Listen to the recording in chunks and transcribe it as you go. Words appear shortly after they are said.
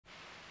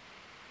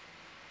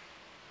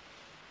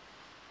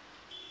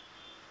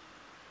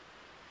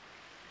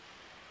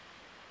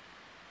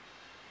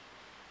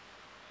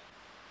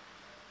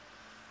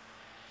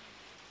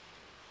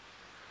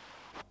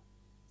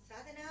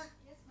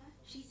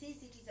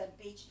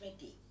page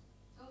 20.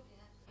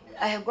 Okay.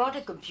 I have got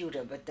a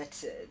computer, but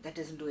that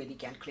doesn't do any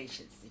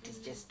calculations. It is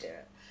just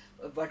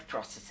a word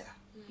processor,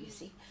 you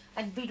see.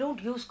 And we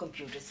don't use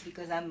computers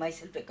because I'm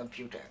myself a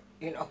computer,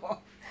 you know.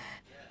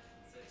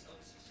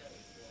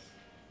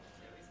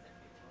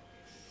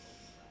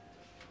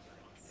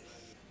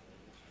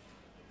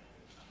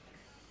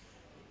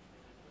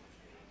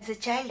 As a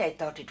child, I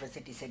thought it was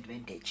a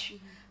disadvantage,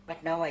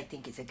 but now I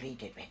think it's a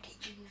great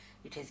advantage.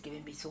 It has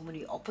given me so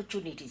many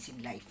opportunities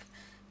in life,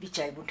 which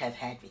I wouldn't have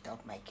had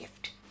without my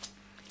gift.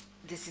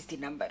 This is the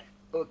number,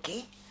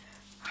 okay?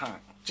 Huh.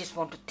 Just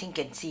want to think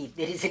and see if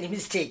there is any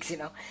mistakes, you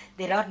know.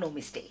 There are no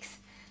mistakes.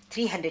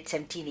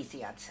 317 is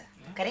the answer,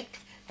 correct?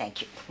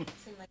 Thank you. Pearl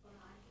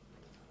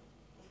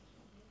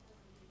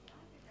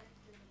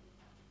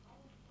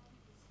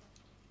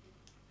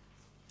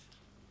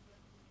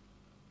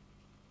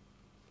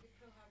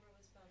Harbor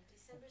was bombed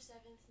December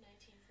 7th,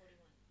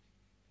 1941.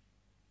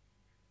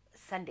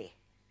 Sunday,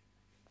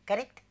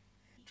 correct?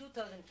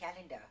 2000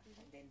 calendar,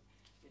 and then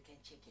you can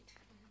check it.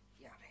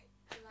 Yeah, right.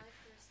 July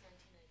 1st,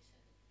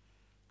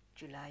 1997.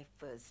 July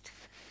 1st,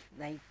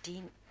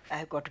 19.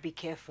 I've got to be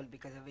careful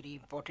because a very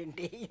important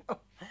day, you know.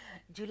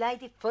 July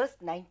the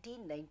 1st,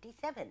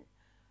 1997.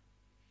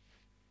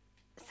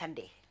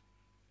 Sunday,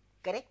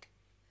 correct?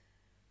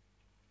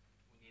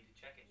 We need to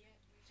check it. Yeah,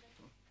 we checked.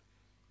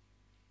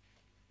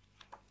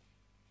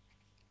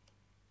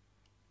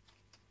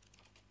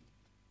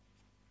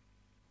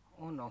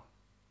 Oh no.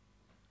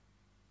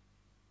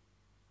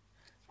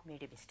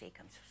 Made a mistake,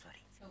 I'm so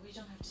sorry. Oh, we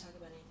don't have to talk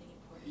about anything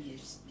important.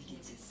 Yes, we can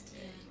just,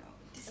 Yeah. you know,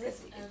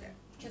 discuss it.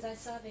 Because I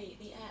saw the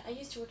ad. I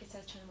used to work at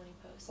South China Morning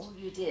Post. Oh,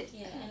 you did?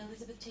 Yeah, and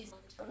Elizabeth Taylor.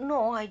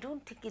 No, I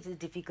don't think it is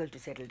difficult to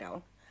settle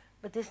down,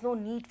 but there's no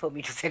need for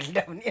me to settle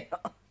down, you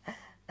know.